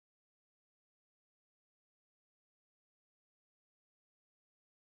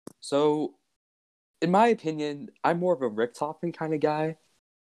So, in my opinion, I'm more of a Richtofen kind of guy.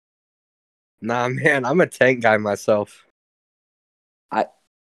 Nah, man, I'm a tank guy myself.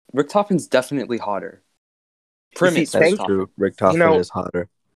 Richtofen's definitely hotter. Primus That's Richtofen. true. Richtofen is hotter.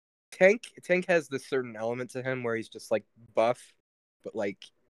 Tank has this certain element to him where he's just like buff, but like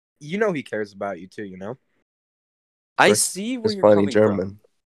he cares about you too. I see where It's you're funny coming German. from.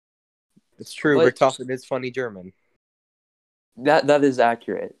 It's true. But- Richtofen is funny German. That is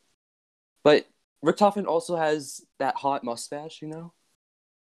accurate. But Richtofen also has that hot mustache,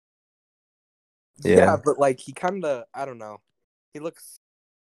 Yeah, but like he kind of, I don't know. He looks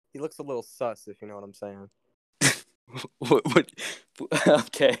a little sus, if you know what I'm saying. What?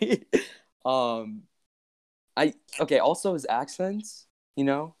 Okay. Also his accents,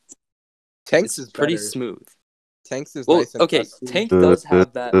 Tanks it's is pretty better. smooth. Tanks is Well, nice and okay, husky. Tank does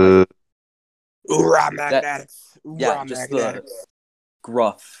have that, like, Hoorah, magnetics. yeah, just the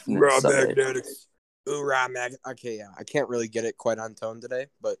gruffness of it. magnetics. Hoorah, Okay, yeah. I can't really get it quite on tone today,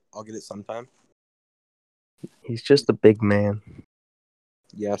 but I'll get it sometime. He's just a big man.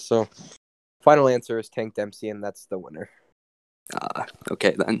 Yeah, so final answer is Tank Dempsey, and that's the winner.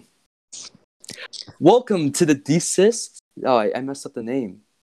 Okay, then. Welcome to the Desist. Oh, I messed up the name.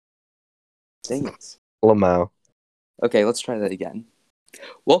 Dang it. Lamau. Okay, let's try that again.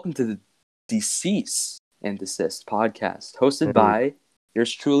 Welcome to the Decease and Desist podcast, hosted by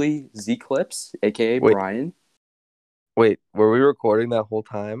yours truly, Z-Clips, aka Brian. Wait, were we recording that whole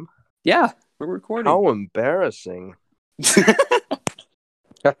time? Yeah, we're recording. How embarrassing.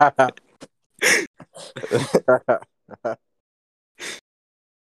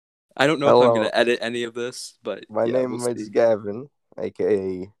 I don't know if I'm going to edit any of this, but my name is Gavin,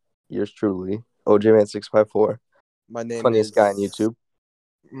 aka yours truly, OJMan654. My name funniest guy on YouTube.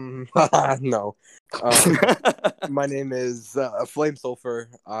 No. My name is Flame Sulfur.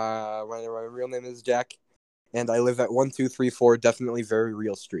 My real name is Jack, and I live at 1234 Definitely Very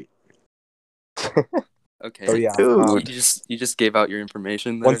Real Street. Okay. So yeah, dude. You just gave out your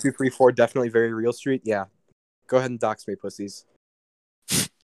information there. 1234 Definitely Very Real Street. Yeah. Go ahead and dox me, pussies.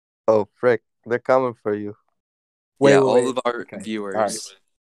 Oh frick, they're coming for you. Wait, all of our viewers,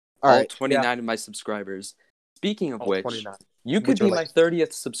 all right. 29 of my subscribers. Speaking of which, 29. you could be my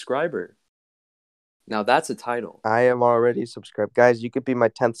 30th subscriber. Now that's a title. I am already subscribed. Guys, you could be my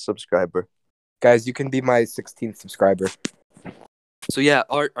 10th subscriber. Guys, you can be my 16th subscriber. So yeah,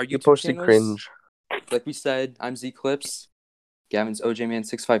 our YouTube posted channels, cringe. Like we said, I'm Z-Clips, Gavin's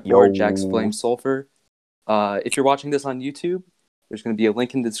OJMan654, Yo. Jack's Flame Sulfur. If you're watching this on YouTube, there's going to be a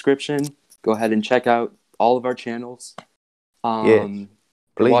link in the description. Go ahead and check out all of our channels. If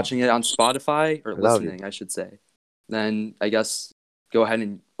you're watching it on Spotify, or listening, I should say, then I guess go ahead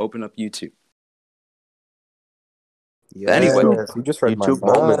and open up YouTube. Yeah, anyway, you just read YouTube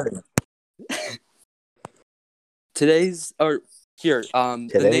my moment. The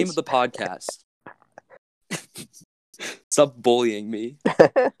name of the podcast. Stop bullying me.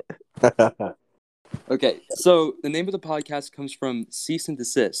 Okay, so the name of the podcast comes from cease and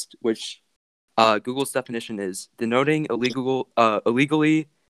desist, which Google's definition is denoting illegally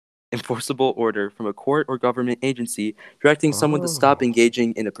enforceable order from a court or government agency directing someone to stop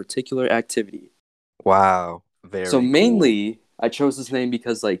engaging in a particular activity. Wow. So mainly, I chose this name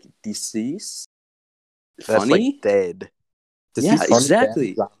because, like, deceased? That's funny? like dead. Yeah,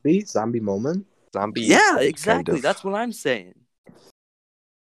 exactly. Zombie moment? Zombie. Yeah, exactly. Kind of. That's what I'm saying.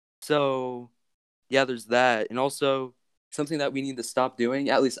 So, yeah, there's that. And also, something that we need to stop doing,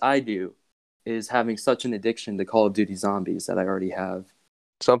 at least I do, is having such an addiction to Call of Duty Zombies that I already have.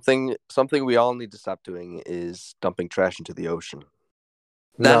 Something we all need to stop doing is dumping trash into the ocean.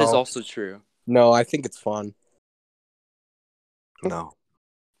 That is also true. No, I think it's fun. No.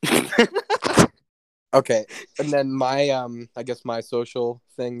 Okay, and then my I guess my social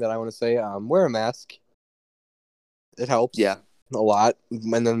thing that I want to say, wear a mask. It helps. Yeah. A lot.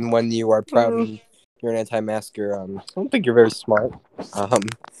 And then when you are proud and you're an anti-masker, I don't think you're very smart.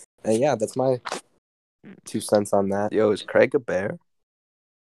 And yeah, that's my 2 cents on that. Yo, is Craig a bear?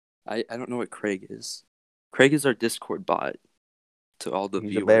 I don't know what Craig is. Craig is our Discord bot to all the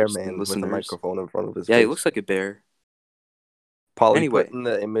He's viewers a bear man and with listeners. a microphone in front of his Yeah, face. he looks like a bear. Polly, anyway, put in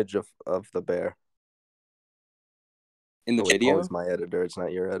the image of the bear. In the video? Polly's my editor. It's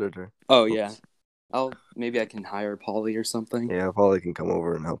not your editor. Oh, yeah. Maybe I can hire Polly or something. Yeah, Polly can come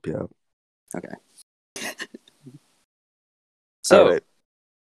over and help you out. Okay. So, right.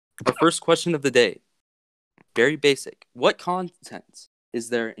 Our first question of the day. Very basic. What content is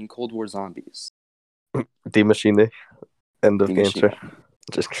there in Cold War Zombies? Die Maschine. End of Die game, Maschine. sir.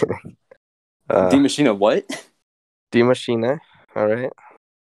 Just kidding. Die Maschine what? Die Maschine. All right.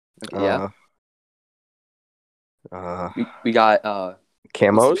 Okay, yeah. We got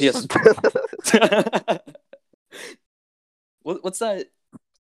Camos. What's that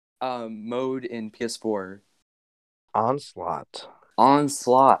mode in PS4? Onslaught.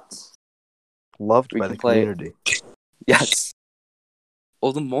 Loved by the community. Yes.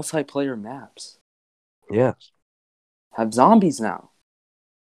 Oh, the multiplayer maps. Yes. Have zombies now.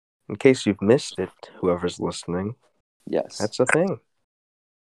 In case you've missed it, whoever's listening. Yes. That's a thing.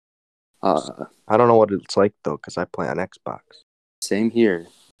 I don't know what it's like, though, because I play on Xbox. Same here.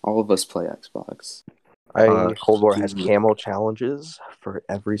 All of us play Xbox. Cold War has camo challenges for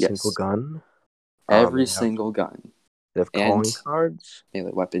every single gun. Every single gun. They have calling cards.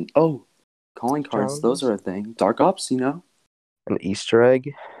 Melee weapon. Oh, calling cards. Challenges. Those are a thing. Dark Ops, you know? An Easter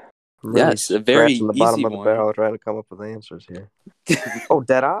egg. Yes, a very easy the bottom of the one. barrel trying to come up with answers here. Oh,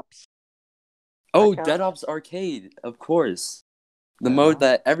 Dead Ops? Oh, Dead Ops Arcade, of course. The mode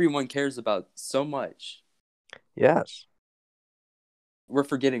that everyone cares about so much. Yes. We're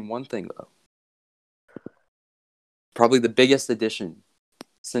forgetting one thing, though. Probably the biggest addition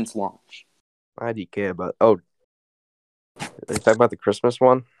since launch. Why do you care about... Oh, are you talking about the Christmas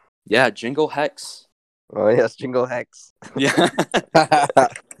one? Yeah, Jingle Hex. Oh, yes, Jingle Hex. Yeah.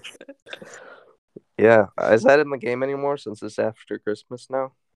 Yeah. Is that in the game anymore since it's after Christmas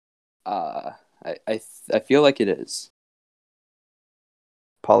now? I feel like it is.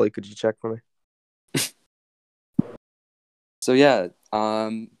 Polly, could you check for me? So yeah,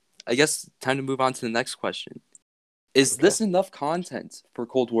 I guess time to move on to the next question. Is this enough content for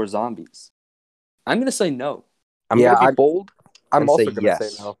Cold War Zombies? I'm gonna say no. I'm gonna be bold. I'm also gonna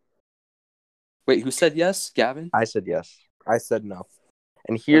say no. Wait, who said yes? Gavin? I said yes. I said no.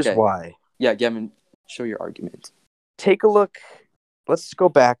 And here's why. Yeah, Gavin, show your argument. Take a look. Let's go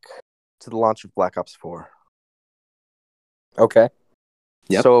back to the launch of Black Ops 4. Okay.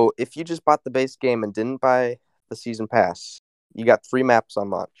 Yep. So if you just bought the base game and didn't buy the season pass, you got 3 maps on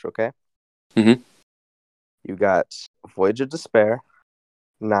launch, okay? Mm-hmm. You got Voyage of Despair,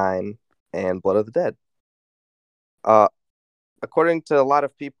 9, and Blood of the Dead. According to a lot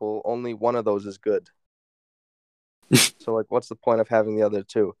of people, only one of those is good. So, like, what's the point of having the other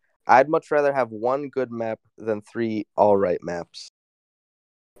 2? I'd much rather have 1 good map than 3 all-right maps.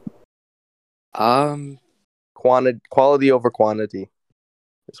 Quality over quantity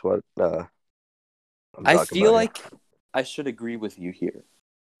is what I feel like I should agree with you here.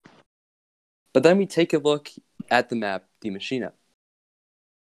 But then we take a look at the map, Die Maschine.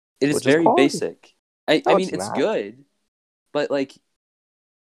 It is very basic. I mean, it's good, but like...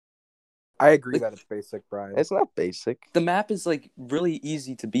 I agree that it's basic, Brian. It's not basic. The map is like really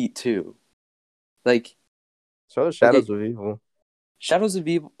easy to beat too. Like... So is Shadows of Evil. Shadows of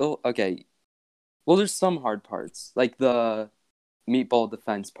Evil... Okay. Well, there's some hard parts. Like the meatball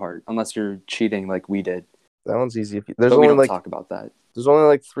defense part, unless you're cheating like we did. That one's easy. But we don't talk about that. There's only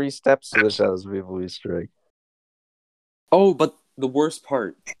like 3 steps to the Shadows of Evil Easter egg. Oh, but the worst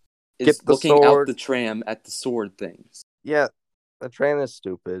part is looking out the tram at the sword things. Yeah, the tram is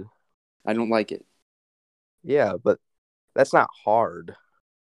stupid. I don't like it. Yeah, but that's not hard.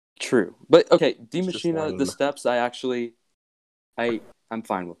 True. But okay, Die Maschine, the steps, I'm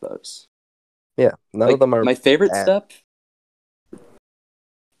fine with those. Yeah, none of them are my favorite step.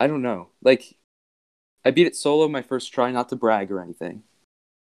 I don't know. Like, I beat it solo my first try, not to brag or anything.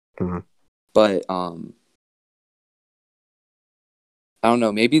 Mm-hmm. But I don't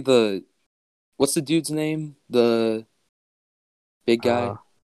know. Maybe what's the dude's name? The big guy,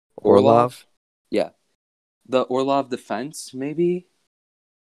 Orlov. Yeah, the Orlov defense. Maybe.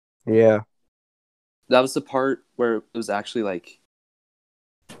 Yeah, that was the part where it was actually like.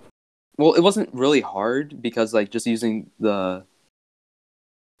 Well, it wasn't really hard because like just using the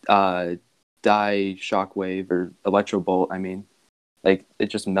die shockwave or electro bolt, I mean, like it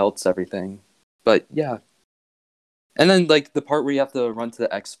just melts everything. But yeah. And then like the part where you have to run to the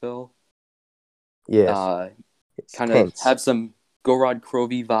exfil. Yes. Kind of have some Gorod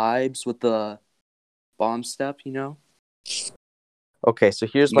Krovi vibes with the bomb step, you know? Okay, so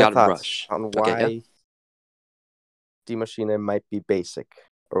here's my thoughts on why Die Maschine might be basic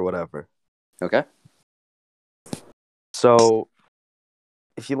or whatever. Okay. So,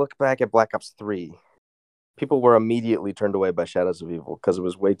 if you look back at Black Ops 3, people were immediately turned away by Shadows of Evil because it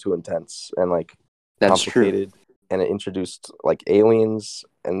was way too intense and like complicated. True. And it introduced like aliens,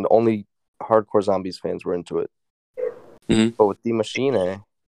 and only hardcore zombies fans were into it. Mm-hmm. But with Die Maschine,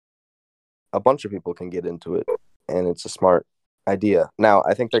 a bunch of people can get into it, and it's a smart idea. Now,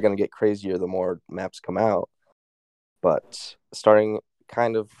 I think they're going to get crazier the more maps come out, but starting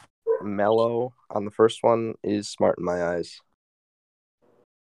kind of mellow on the first one is smart in my eyes.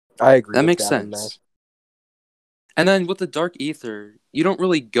 I agree. That with makes that on sense. And then with the Dark Ether, you don't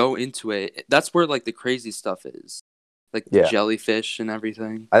really go into it. That's where like the crazy stuff is, like the jellyfish and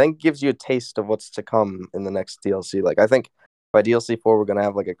everything. I think it gives you a taste of what's to come in the next DLC. Like I think by DLC 4 we're gonna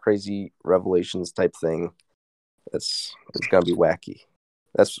have like a crazy Revelations type thing. It's gonna be wacky.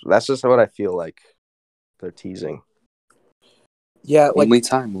 That's just what I feel like they're teasing. Yeah, like only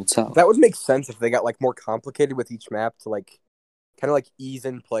time will tell. That would make sense if they got like more complicated with each map to like kind of like ease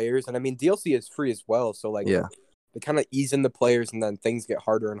in players. And I mean DLC is free as well, so like they kind of ease in the players and then things get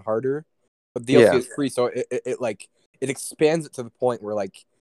harder and harder. But DLC is free, so it like it expands it to the point where like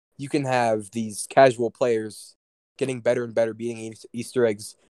you can have these casual players getting better and better, beating Easter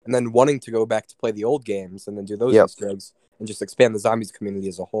eggs, and then wanting to go back to play the old games and then do those Easter eggs and just expand the zombies community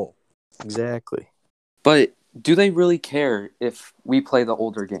as a whole. Exactly. But do they really care if we play the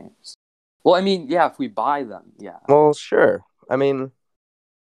older games? Well, I mean, yeah, if we buy them, yeah. Well, sure. I mean,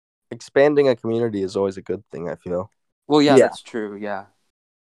 expanding a community is always a good thing, I feel. Well, yeah. That's true, yeah.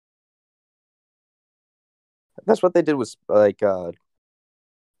 That's what they did with, like,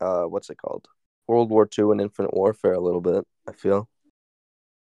 what's it called? World War II and Infinite Warfare a little bit, I feel.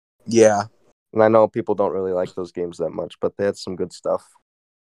 Yeah. And I know people don't really like those games that much, but they had some good stuff.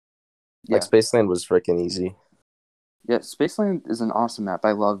 Yeah. Like, Spaceland was freaking easy. Yeah, Spaceland is an awesome map.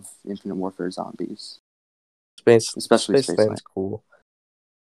 I love Infinite Warfare zombies. Especially Spaceland's cool.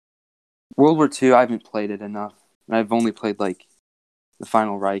 World War II, I haven't played it enough. I've only played, like, the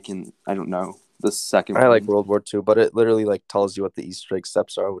Final Reich and, I don't know, the second one. I like World War II, but it literally, like, tells you what the Easter egg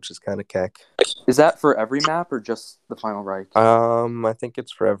steps are, which is kind of cack. Is that for every map or just the Final Reich? I think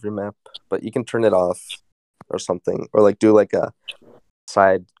it's for every map, but you can turn it off or something. Or, like, do, like, a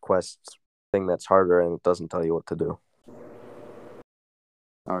side quest thing that's harder and it doesn't tell you what to do.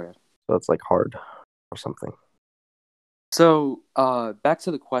 Oh, yeah. So it's, like, hard or something. So, back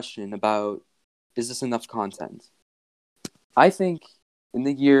to the question about, is this enough content? I think in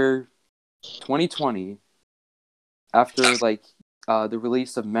the year 2020, after, like, the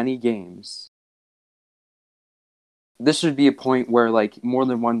release of many games, this should be a point where, like, more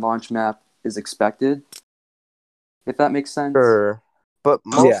than one launch map is expected, if that makes sense. Sure. But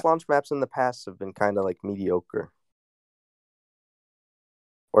most launch maps in the past have been kind of, like, mediocre.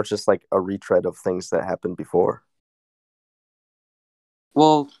 Or just, like, a retread of things that happened before.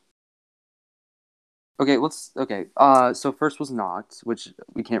 Well, okay, so first was Noct, which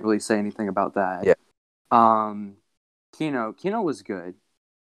we can't really say anything about that. Yeah. Kino was good.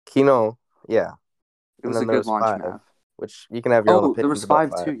 Kino, yeah. It was a good launch map. Which you can have your own opinions there was about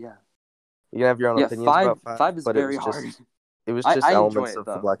 5 too, yeah. You can have your own opinions about 5. 5 is very hard. It was just elements of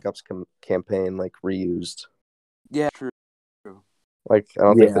the Black Ops campaign, like, reused. Yeah, true. Like, I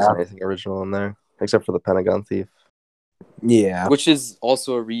don't think there's anything original in there, except for the Pentagon Thief. Yeah. Which is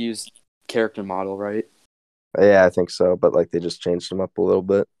also a reused character model, right? Yeah, I think so, but, like, they just changed them up a little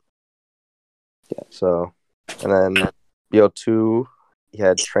bit. Yeah. So, and then BO2, you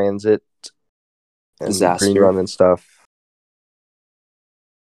had Transit and Disaster. Green Run and stuff.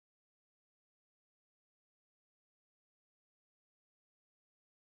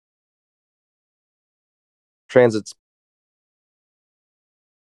 Transit's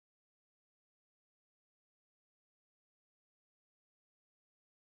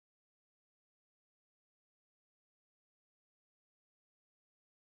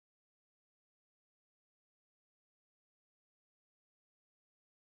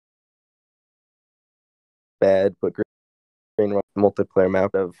bad, but Green Run multiplayer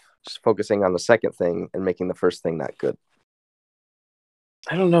map of just focusing on the second thing and making the first thing not good.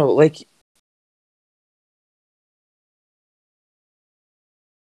 I don't know, like,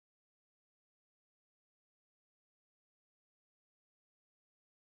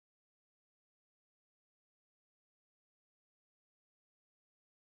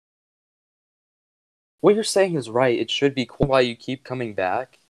 what you're saying is right. It should be cool. Why you keep coming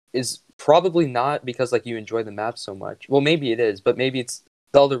back is probably not because, like, you enjoy the map so much. Well, maybe it is, but maybe it's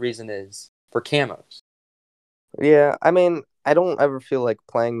the other reason is for camos. Yeah, I mean, I don't ever feel like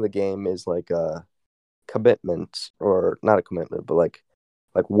playing the game is like a commitment, or not a commitment, but like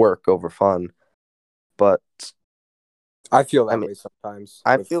work over fun. But I feel that way sometimes.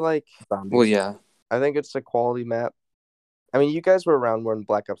 I feel like zombies. Well, yeah. I think it's a quality map. I mean, you guys were around when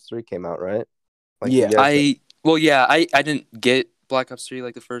Black Ops 3 came out, right? Like, yeah. I didn't get Black Ops 3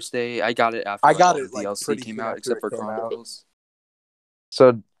 like the first day. I got it after I got all it the like DLC came out, except for Chronicles.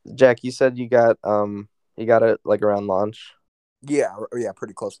 So, Jack, you said you got it like around launch? Yeah,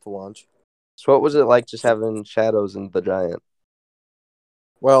 pretty close to launch. So what was it like just having Shadows and the Giant?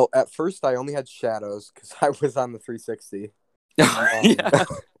 Well, at first I only had Shadows because I was on the 360. Yeah.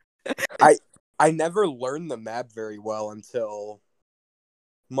 I never learned the map very well until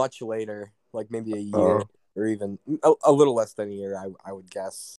much later, like maybe a year or even a little less than a year, I would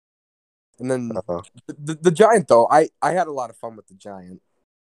guess. And then the Giant, though, I had a lot of fun with the Giant.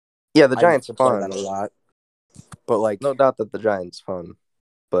 Yeah, the Giant's fun. That a lot. But, like... No doubt that the Giant's fun,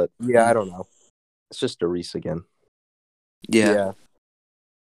 but... Yeah, I don't know. It's just a Reese again. Yeah.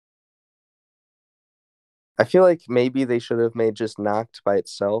 I feel like maybe they should have made just Knocked by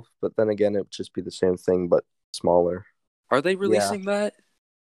itself, but then again, it would just be the same thing, but smaller. Are they releasing that?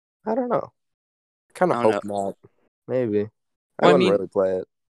 I don't know. Kind of hope not. Maybe. I wouldn't really play it.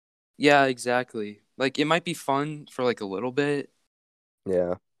 Yeah, exactly. Like, it might be fun for, like, a little bit.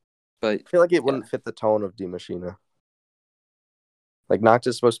 Yeah. But I feel like it wouldn't fit the tone of Die Maschine. Like, Knocked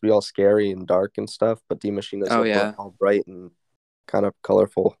is supposed to be all scary and dark and stuff, but Die Maschine is all bright and kind of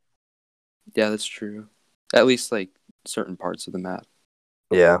colorful. Yeah, that's true. At least, like, certain parts of the map.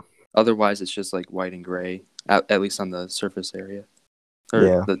 Yeah. Otherwise, it's just, like, white and gray, at least on the surface area. Or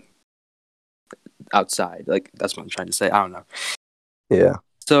the outside. Like, that's what I'm trying to say. I don't know. Yeah.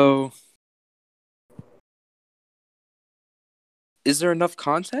 So, is there enough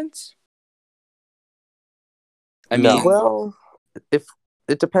content? I mean... Well, if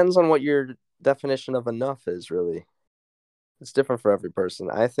it depends on what your definition of enough is, really. It's different for every person.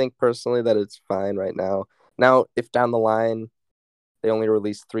 I think personally that it's fine right now. Now, if down the line they only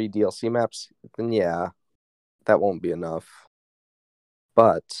release 3 DLC maps, then yeah, that won't be enough.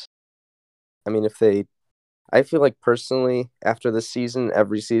 But, I mean, I feel like personally, after this season,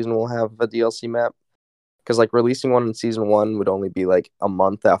 every season will have a DLC map. Because, like, releasing one in Season 1 would only be, like, a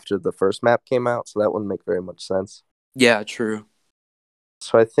month after the first map came out, so that wouldn't make very much sense. Yeah, true.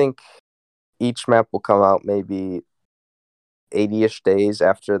 So I think each map will come out maybe 80-ish days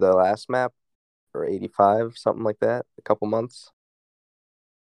after the last map, or 85, something like that, a couple months.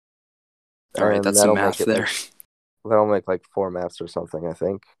 All right, that's some math there. That'll make like 4 maps or something, I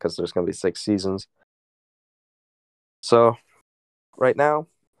think, because there's going to be 6 seasons. So, right now,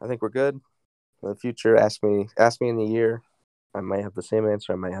 I think we're good. In the future, ask me in a year. I might have the same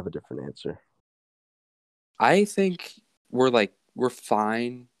answer. I might have a different answer. I think we're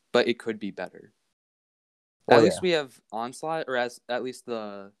fine, but it could be better. At least we have Onslaught, or at least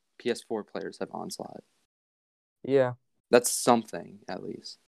the PS4 players have Onslaught. Yeah. That's something, at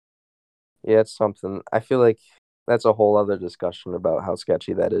least. Yeah, it's something. I feel like that's a whole other discussion about how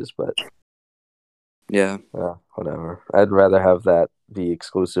sketchy that is, but... Yeah. Whatever. I'd rather have that be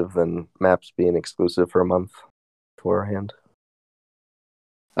exclusive than maps being exclusive for a month beforehand.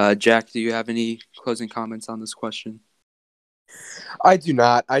 Jack, do you have any closing comments on this question? I do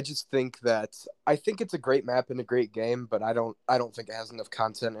not. I just think it's a great map and a great game, but I don't think it has enough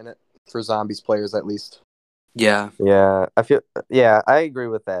content in it for Zombies players, at least. Yeah. Yeah, I agree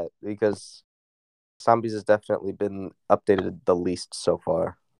with that, because Zombies has definitely been updated the least so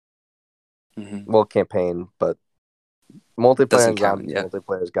far. Mm-hmm. Well, campaign, but multiplayer and Zombies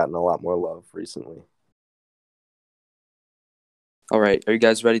multiplayer has gotten a lot more love recently. All right, are you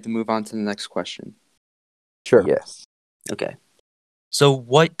guys ready to move on to the next question? Sure. Yes. Okay. So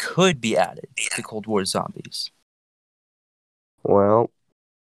what could be added to Cold War Zombies? Well,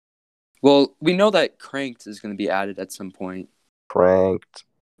 we know that Cranked is going to be added at some point. Cranked.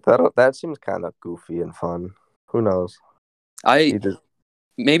 That seems kind of goofy and fun. Who knows?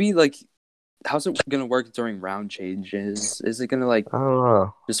 Maybe, like, how's it going to work during round changes? Is it going to, like, I don't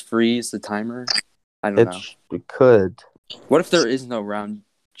know, just freeze the timer? I don't know. It could. What if there is no round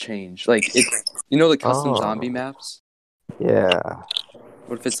change? Like, the custom zombie maps? Yeah.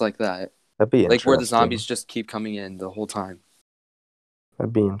 What if it's like that? That'd be interesting. Like, where the zombies just keep coming in the whole time.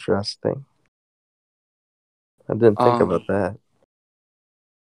 That'd be interesting. I didn't think about that.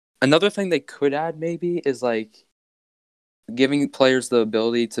 Another thing they could add, maybe, is, like, giving players the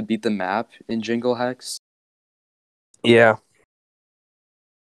ability to beat the map in Jingle Hex. Yeah.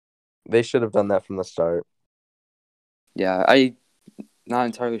 They should have done that from the start. Yeah, I'm not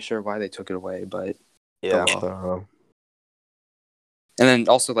entirely sure why they took it away, but... Yeah. And then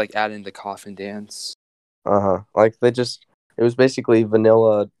also, like, add in the coffin dance. Like, it was basically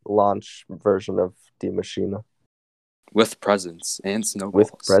vanilla launch version of Die Maschine. With presents and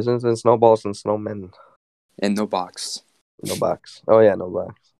snowballs. With presents and snowballs and snowmen. And no box. No box. Oh, yeah, no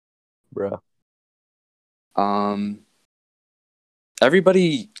box. Bruh.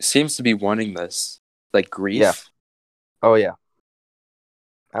 Everybody seems to be wanting this. Like, Grief. Yeah. Oh, yeah.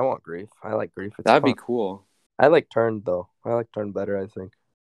 I want Grief. I like Grief. That'd be cool. I like Turned, though. I like Turned better, I think.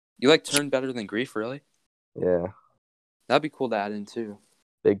 You like Turned better than Grief, really? Yeah. That'd be cool to add in, too.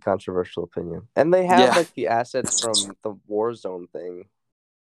 Big controversial opinion. And they have, like, the assets from the Warzone thing.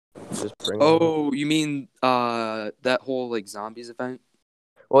 Just bring. Oh, you mean that whole like zombies event?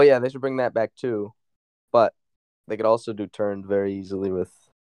 Well, yeah, they should bring that back too, but they could also do turned very easily with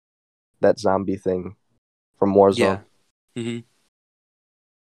that zombie thing from Warzone. Yeah. Mm-hmm.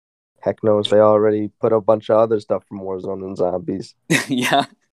 Heck knows they already put a bunch of other stuff from Warzone and zombies. Yeah.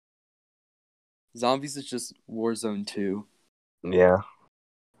 Zombies is just Warzone 2. Yeah.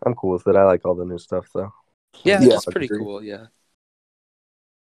 I'm cool with it. I like all the new stuff though. Yeah, it's pretty cool, yeah.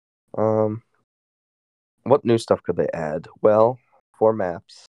 What new stuff could they add? Well, 4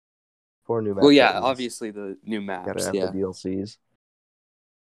 maps. 4 new maps. Well, yeah, obviously the new maps. Gotta have the DLCs.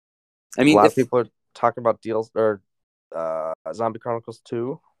 I mean, a lot of people are talking about Zombie Chronicles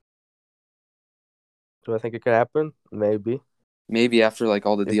 2. Do I think it could happen? Maybe. Maybe after like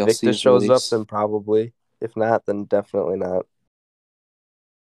all the DLCs. If Victor shows up, then probably. If not, then definitely not.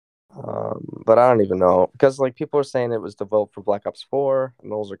 But I don't even know because like people are saying it was developed for Black Ops 4,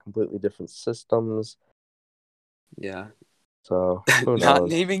 and those are completely different systems. Yeah. So who knows? Not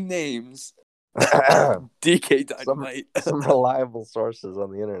naming names. DK Dynamite. Some reliable sources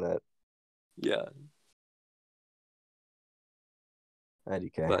on the internet. Yeah.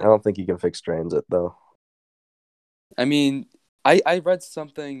 IDK. But I don't think you can fix transit though. I mean, I read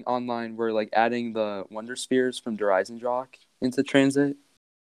something online where like adding the Wonder Spheres from Dreisenjoch into transit.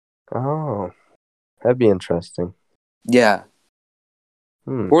 Oh, that'd be interesting. Yeah.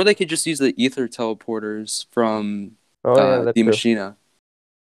 Or they could just use the ether teleporters from the Machina.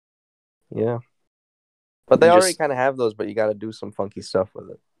 Yeah. But they already kind of have those, but you got to do some funky stuff with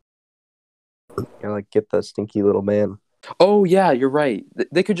it. You gotta like get the stinky little man. Oh yeah, you're right.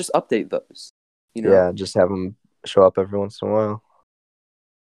 They could just update those. You know? Yeah, just have them show up every once in a while.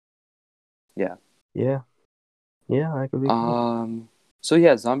 Yeah. Yeah. Yeah, that could be cool. So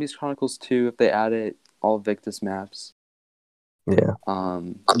yeah, Zombies Chronicles 2, if they added all Victus maps. Yeah.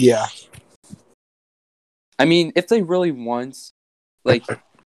 Yeah. I mean, if they really want like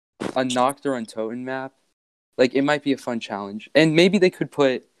a Nocturne and Toten map, like it might be a fun challenge. And maybe they could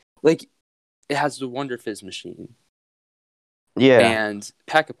put like it has the Wonder Fizz machine. Yeah. And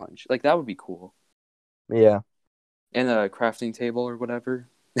Pack-a-Punch. Like that would be cool. Yeah. And a crafting table or whatever.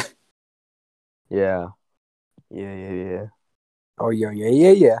 Yeah. Yeah. Oh yeah.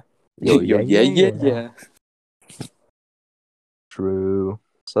 Yeah. True.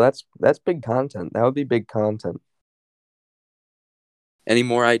 So that's big content. That would be big content. Any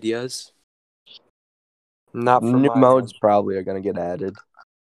more ideas? Not for new modes probably are gonna get added.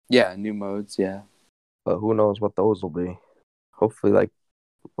 Yeah, new modes, yeah. But who knows what those will be. Hopefully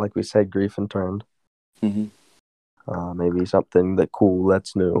like we said, Grief and Turned. Mm-hmm. Maybe something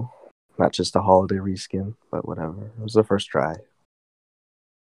that's new. Not just a holiday reskin, but whatever. It was the first try.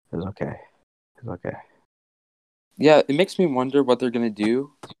 It was okay. Yeah, it makes me wonder what they're going to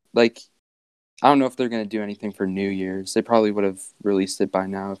do. Like, I don't know if they're going to do anything for New Year's. They probably would have released it by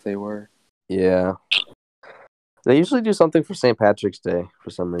now if they were. Yeah. They usually do something for St. Patrick's Day for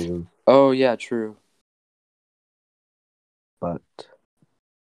some reason. Oh, yeah, true. But,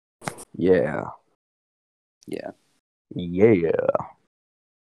 yeah. Yeah. Yeah.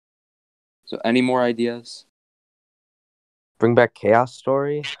 So, any more ideas? Bring back Chaos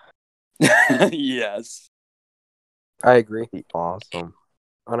Story? Yes. I agree. That'd be awesome.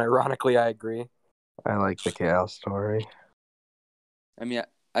 Unironically, I agree. I like the Chaos Story. I mean,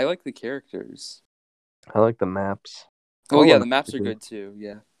 I like the characters. I like the maps. Oh, yeah, the maps are good too,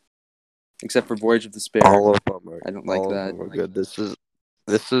 yeah. Except for Voyage of Despair. All of them are. I don't like that. All of them are good. This is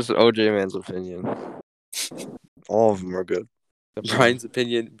OJ Man's opinion. All of them are good. Brian's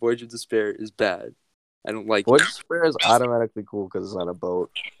opinion, Voyage of Despair is bad. I don't like Voyage of Despair is automatically cool because it's on a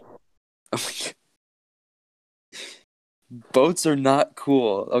boat. Oh my God. Boats are not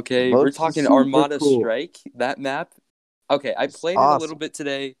cool, okay? Boats we're talking Armada Strike, that map. Okay, I played it a little bit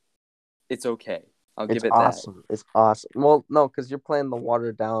today. It's okay. I'll give it awesome. That. It's awesome. Well, no, because you're playing the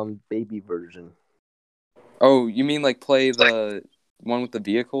watered-down baby version. Oh, you mean like play the one with the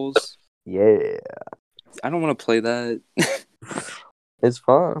vehicles? Yeah. I don't want to play that. It's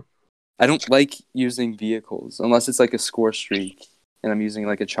fun. I don't like using vehicles unless it's like a score streak and I'm using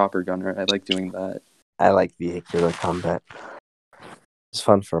like a chopper gunner. I like doing that. I like vehicular combat. It's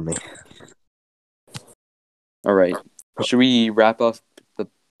fun for me. All right. Should we wrap up the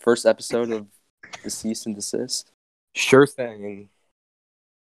first episode of the Cease and Desist? Sure thing.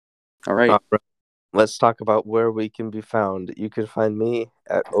 All right. Let's talk about where we can be found. You can find me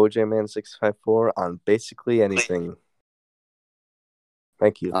at OJMan654 on basically anything.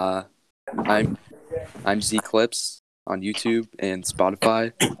 Thank you. I'm Zclips on YouTube and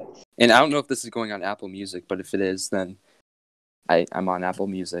Spotify. And I don't know if this is going on Apple Music, but if it is, then I'm on Apple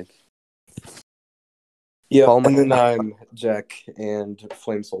Music. Yeah, and then I'm Jack, and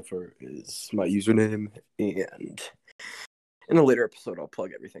Flame Sulfur is my username, and in a later episode, I'll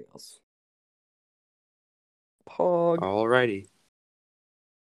plug everything else. Pog. Alrighty.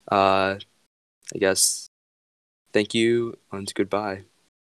 I guess. Thank you and goodbye.